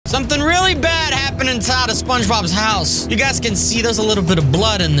Something really bad happened inside of SpongeBob's house. You guys can see there's a little bit of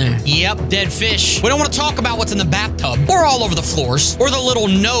blood in there. Yep, dead fish. We don't want to talk about what's in the bathtub, or all over the floors, or the little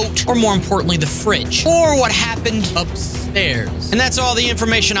note, or more importantly, the fridge, or what happened upstairs. And that's all the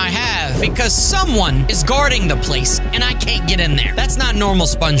information I have, because someone is guarding the place, and I can't get in there. That's not normal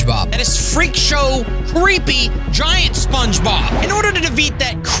SpongeBob. That is freak show, creepy, giant SpongeBob. In order to defeat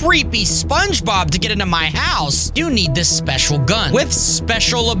that creepy SpongeBob to get into my house, you need this special gun with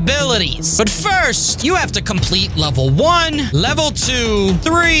special abilities. But first, you have to complete level 1, level 2,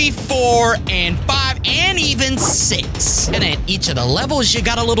 3, 4, and 5, and even 6. And at each of the levels, you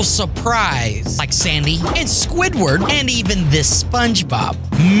got a little surprise, like Sandy and Squidward, and even this SpongeBob,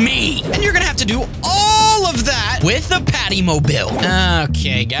 me. And you're gonna have to do all of that with the Patty Mobile.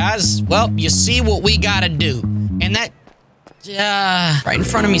 Okay, guys. Well, you see what we gotta do. And that right in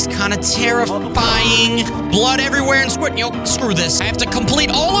front of me is kind of terrifying. Blood everywhere and squid. Yo, screw this. I have to complete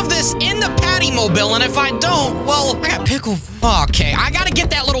all of this in the Patty Mobile, and if I don't, well, I got pickle. Okay, I gotta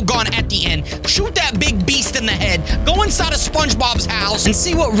get that little gun at the end, shoot that big beast in the head, go inside of SpongeBob's house, and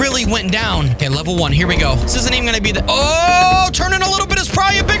see what really went down. Okay, level 1, here we go. This isn't even gonna be the— oh, turning a little bit is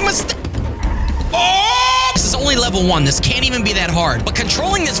probably a big mistake. Oh! This is only level 1. This can't even be that hard. But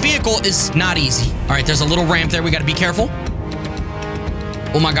controlling this vehicle is not easy. All right, there's a little ramp there. We gotta be careful.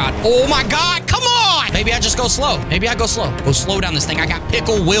 Oh my God. Oh my God. Come on. Maybe I just go slow. Maybe I go slow. Go slow down this thing. I got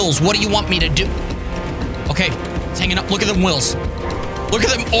pickle wheels. What do you want me to do? Okay. It's hanging up. Look at them wheels. Look at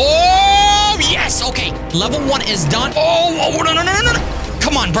them. Oh, yes. Okay. Level 1 is done. Oh, no, no, no, no, no.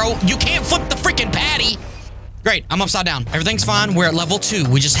 Come on, bro. You can't flip the freaking patty. Great. I'm upside down. Everything's fine. We're at level 2.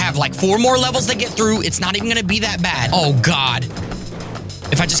 We just have like 4 more levels to get through. It's not even going to be that bad. Oh, God.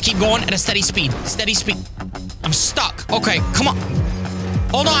 If I just keep going at a steady speed. Steady speed. I'm stuck. Okay. Come on.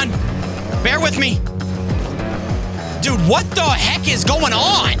 Hold on. Bear with me. Dude, what the heck is going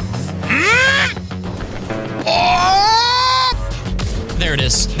on? Oh! There it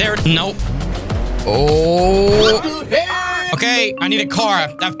is. There. Nope. Oh. Okay, I need a car.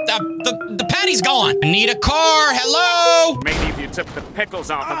 The patty's gone. I need a car. Hello? Maybe if you took the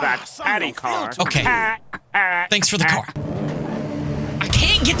pickles off of that patty car. Okay. Thanks for the car. I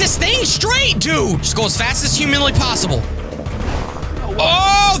can't get this thing straight, dude. Just go as fast as humanly possible.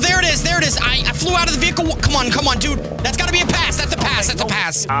 Oh, there it is. There it is. I flew out of the vehicle. Come on, come on, dude. That's got to be a pass. That's a pass. That's a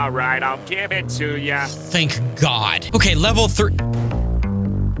pass. All right, I'll give it to ya. Thank God. Okay, level 3.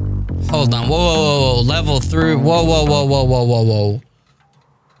 Hold on. Whoa, whoa, whoa, whoa. Level 3. Whoa, whoa, whoa, whoa, whoa, whoa, whoa.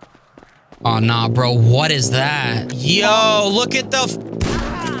 Oh, nah, bro. What is that? Yo, look at the...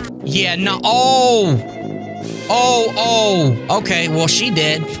 Yeah, no. Oh. Oh, oh. Okay, well, she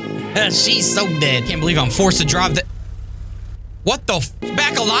did. She's so dead. Can't believe I'm forced to drive the... What the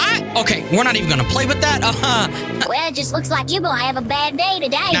back a lot? Okay, we're not even gonna play with that. Well, it just looks like you're gonna have a bad day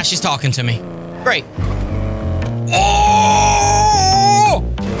today. Now she's talking to me. Great. Oh!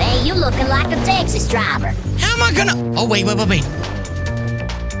 Hey, you looking like a Texas driver. How am I gonna... Oh, wait, wait, wait, wait.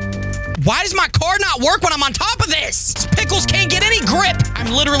 Why does my car not work when I'm on top of this? These pickles can't get any grip.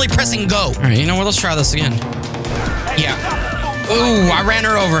 I'm literally pressing go. All right, you know what? Let's try this again. Yeah. Ooh, I ran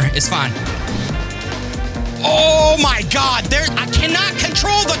her over. It's fine. Oh my God, I cannot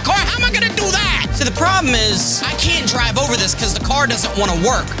control the car. How am I gonna do that? See, the problem is I can't drive over this because the car doesn't want to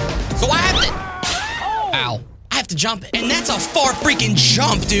work. So I have to, ow. I have to jump it. And that's a far freaking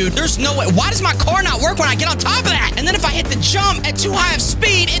jump, dude. There's no way. Why does my car not work when I get on top of that? And then if I hit the jump at too high of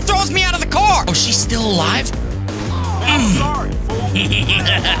speed, it throws me out of the car. Oh, she's still alive? Sorry,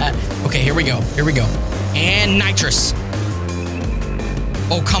 fool. Okay, here we go. Here we go. And nitrous.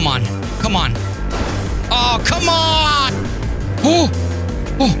 Oh, come on. Come on. Oh, come on! Oh,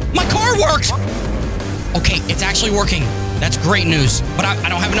 oh, my car worked! Okay, it's actually working. That's great news. But I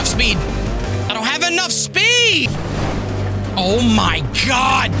don't have enough speed. I don't have enough speed! Oh my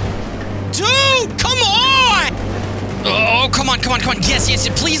God! Dude, come on! Oh, come on, come on, come on. Yes, yes,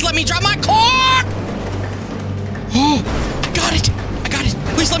 please let me drive my car! Oh, I got it. I got it.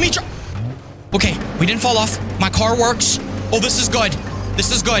 Please let me drive. Okay, we didn't fall off. My car works. Oh, this is good.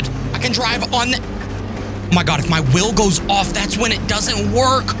 This is good. I can drive on the... Oh my God, if my wheel goes off, that's when it doesn't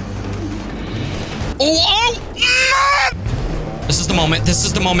work. Oh, oh! This is the moment. This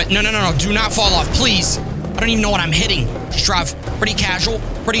is the moment. No, no, no, no. Do not fall off, please. I don't even know what I'm hitting. Just drive pretty casual,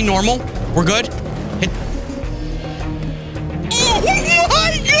 pretty normal. We're good. Hit. Oh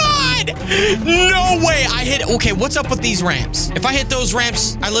my God! No way. I hit. Okay, what's up with these ramps? If I hit those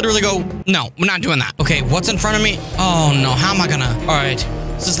ramps, I literally go, no, we're not doing that. Okay, what's in front of me? Oh no, how am I gonna? All right.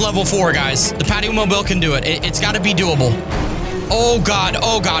 This is level 4, guys. The Patty Mobile can do it. It's got to be doable. Oh, God.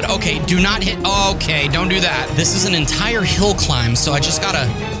 Oh, God. Okay, do not hit. Okay, don't do that. This is an entire hill climb, so I just got to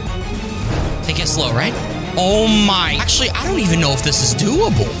Take it slow, right? Oh my. Actually, I don't even know if this is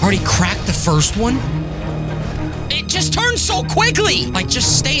doable. Already cracked the first one. It just turns so quickly. Like,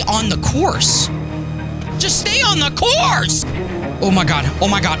 just stay on the course. Just stay on the course. Oh my God. Oh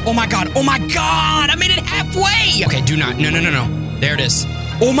my God. Oh my God. Oh my God. I made it halfway. Okay, do not. No, no, no, no. There it is.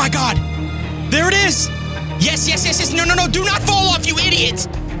 Oh my God. There it is. Yes, yes, yes, yes. No, no, no. Do not fall off, you idiots.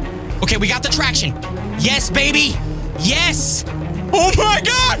 Okay, we got the traction. Yes, baby. Yes. Oh my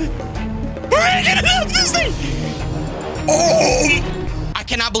God. We're gonna up this thing. Oh. I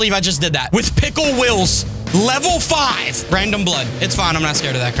cannot believe I just did that. With pickle wheels. Level 5. Random blood. It's fine. I'm not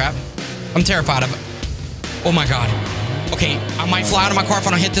scared of that crap. I'm terrified of it. Oh my God. Okay, I might fly out of my car if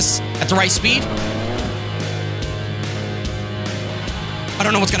I don't hit this at the right speed. I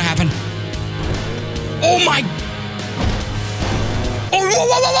don't know what's gonna happen. Oh my. Oh, whoa, whoa,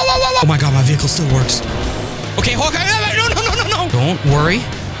 whoa, whoa, whoa, whoa. Oh my God, my vehicle still works. Okay, okay, no, no, no, no, no. Don't worry.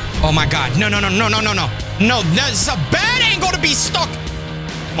 Oh my God, no, no, no, no, no, no, no. No, this is a bad angle to be stuck.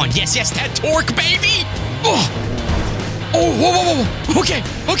 Come on, yes, yes, that torque, baby. Oh, oh, whoa, whoa, whoa. Okay,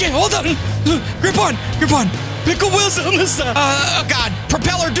 okay, hold on. Grip on, grip on. Pickle wheels on this side. Oh God,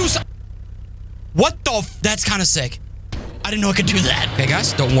 propeller, do something. What the that's kind of sick. I didn't know I could do that. Okay,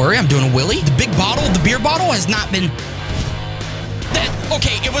 guys, don't worry. I'm doing a wheelie. The big bottle, the beer bottle has not been...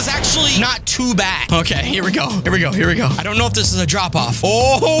 Okay, it was actually not too bad. Okay, here we go. Here we go. Here we go. I don't know if this is a drop-off.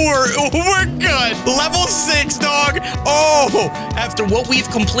 Oh, we're good. Level 6, dog. Oh, after what we've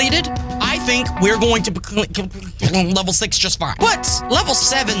completed, I think we're going to be level 6 just fine. But level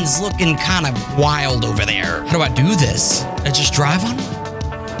 7's looking kind of wild over there. How do I do this? I just drive on it?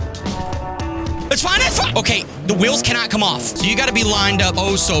 It's fine, it's fine. Okay, the wheels cannot come off. So you gotta be lined up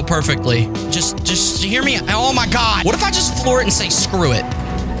oh so perfectly. Just hear me. Oh my God. What if I just floor it and say screw it?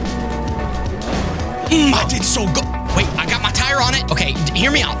 I did so good. Wait, I got my tire on it. Okay,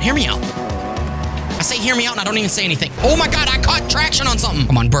 hear me out, hear me out. I say hear me out and I don't even say anything. Oh my God, I caught traction on something.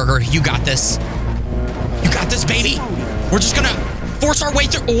 Come on, Burger, you got this. You got this, baby. We're just gonna force our way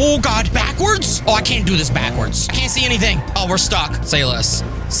through. Oh God, backwards? Oh, I can't do this backwards. I can't see anything. Oh, we're stuck. Say less.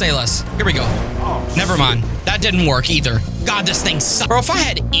 Say less. Here we go. Never mind. That didn't work either. God, this thing sucks. Bro, if I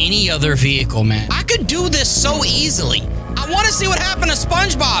had any other vehicle, man, I could do this so easily. I want to see what happened to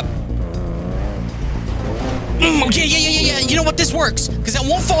SpongeBob. Yeah. You know what? This works. Because it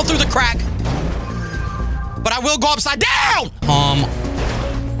won't fall through the crack. But I will go upside down.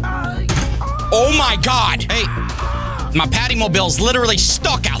 Oh my God. Hey, my Patty Mobile's literally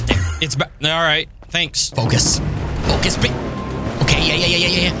stuck out there. It's all right. Thanks. Focus. Focus, big. Okay,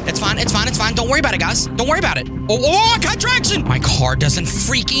 yeah. It's fine, it's fine, it's fine. Don't worry about it, guys. Don't worry about it. Oh, I got traction. My car doesn't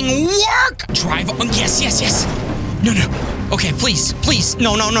freaking work. Drive on. Yes. No. Okay, please.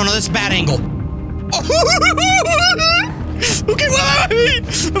 No. That's a bad angle. Okay, wait.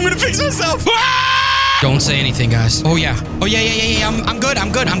 I'm gonna fix myself. Don't say anything, guys. Oh, yeah. I'm good.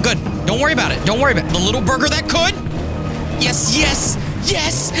 Don't worry about it. The little burger that could. Yes.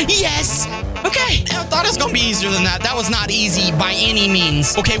 Okay, I thought it was gonna be easier than that. That was not easy by any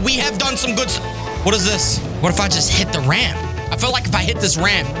means. Okay, we have done some good stuff. What is this? What if I just hit the ramp? I feel like if I hit this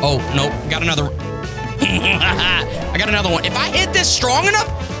ramp... Oh, nope, got another... I got another one. If I hit this strong enough,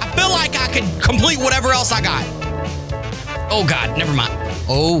 I feel like I could complete whatever else I got. Oh, God, never mind.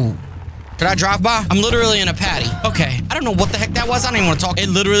 Oh. Did I drive by? I'm literally in a patty. Okay, I don't know what the heck that was. I don't even want to talk. It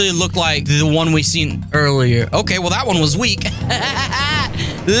literally looked like the one we seen earlier. Okay, well, that one was weak.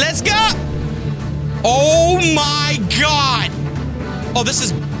 Let's go. Oh my God. Oh, this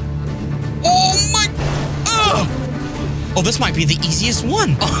is... Oh my... Oh, this might be the easiest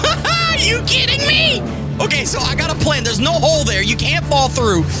one. Are you kidding me? Okay, so I got a plan. There's no hole there. You can't fall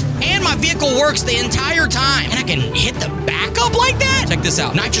through. And my vehicle works the entire time. And I can hit the backup like that? Check this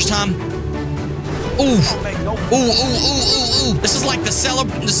out. Nitrous time. Ooh. This is like the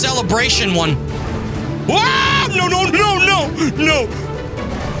celebration one. Wow! No.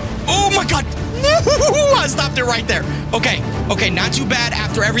 Oh my God. I stopped it right there. Okay, not too bad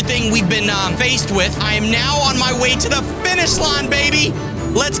after everything we've been faced with. I am now on my way to the finish line, baby.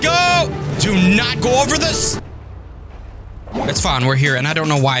 Let's go. Do not go over this. It's fine, we're here, and I don't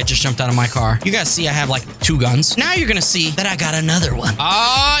know why I just jumped out of my car. You guys see I have like 2 guns. Now you're gonna see that I got another one.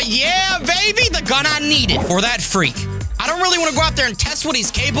 Yeah, baby, the gun I needed for that freak. I don't really want to go out there and test what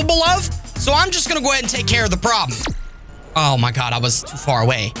he's capable of, so I'm just gonna go ahead and take care of the problem. Oh my God, I was too far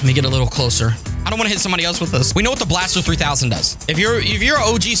away. Let me get a little closer. I don't want to hit somebody else with this. We know what the Blaster 3000 does. If you're an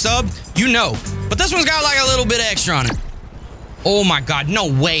OG sub, you know. But this one's got like a little bit extra on it. Oh my God, no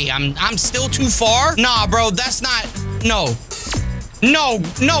way. I'm still too far? Nah, bro, that's not... No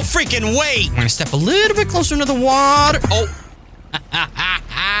freaking way. I'm gonna step a little bit closer into the water. Oh.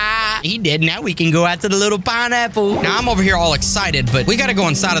 He did. Now we can go out to the little pineapple. Now I'm over here all excited, but we gotta go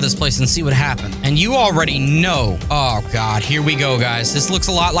inside of this place and see what happened. And you already know. Oh God, here we go, guys. This looks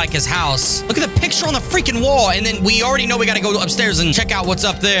a lot like his house. Look at the picture on the freaking wall. And then we already know we gotta go upstairs and check out what's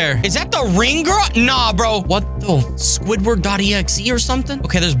up there. Is that the ring girl? Nah, bro. What the? Squidward.exe or something?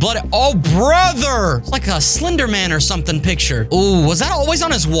 Okay, there's blood. Oh, brother. It's like a Slender Man or something picture. Oh, was that always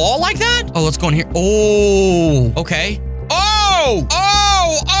on his wall like that? Oh, let's go in here. Oh, okay. Oh!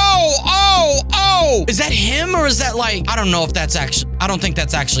 Is that him or is that like, I don't know if that's actually, I don't think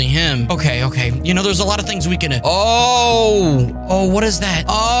that's actually him. Okay. You know, there's a lot of things we can, oh, what is that?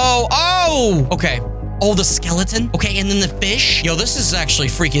 Oh, okay. Oh, the skeleton. Okay, and then the fish. Yo, this is actually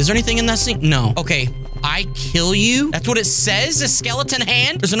freaky. Is there anything in that scene? No. Okay. I kill you. That's what it says. A skeleton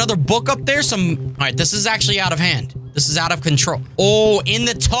hand. There's another book up there. All right, this is actually out of hand. This is out of control. Oh, in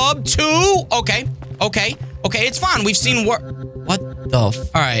the tub too? Okay. It's fine. We've seen what the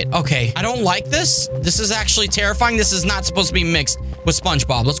all right, okay. I don't like this. This is actually terrifying. This is not supposed to be mixed with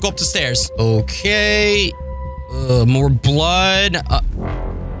SpongeBob. Let's go up the stairs. Okay. More blood.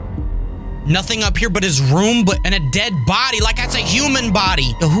 Nothing up here but his room, and a dead body. Like that's a human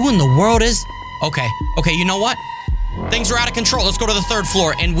body. Yo, who in the world is... Okay, you know what? Things are out of control. Let's go to the 3rd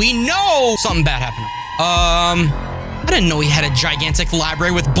floor, and we know something bad happened. I didn't know he had a gigantic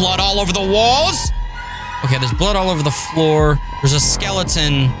library with blood all over the walls. Okay, there's blood all over the floor. There's a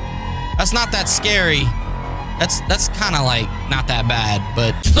skeleton. That's not that scary. That's kind of like not that bad,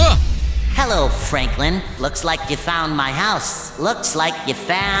 but... Hello, Franklin. Looks like you found my house. Looks like you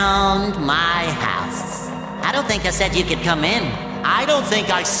found my house. I don't think I said you could come in. I don't think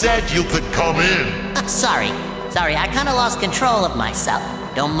I said you could come in. Sorry, I kind of lost control of myself.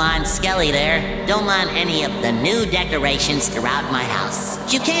 Don't mind Skelly there. Don't mind any of the new decorations throughout my house.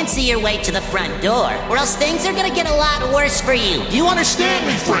 But you can't see your way to the front door, or else things are gonna get a lot worse for you. Do you understand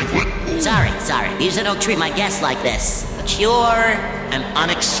me, Franklin? Sorry. Usually don't treat my guests like this. But you're an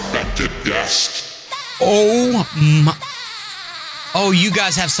unexpected guest. Oh my... Oh, you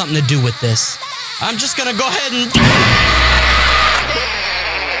guys have something to do with this. I'm just gonna go ahead and...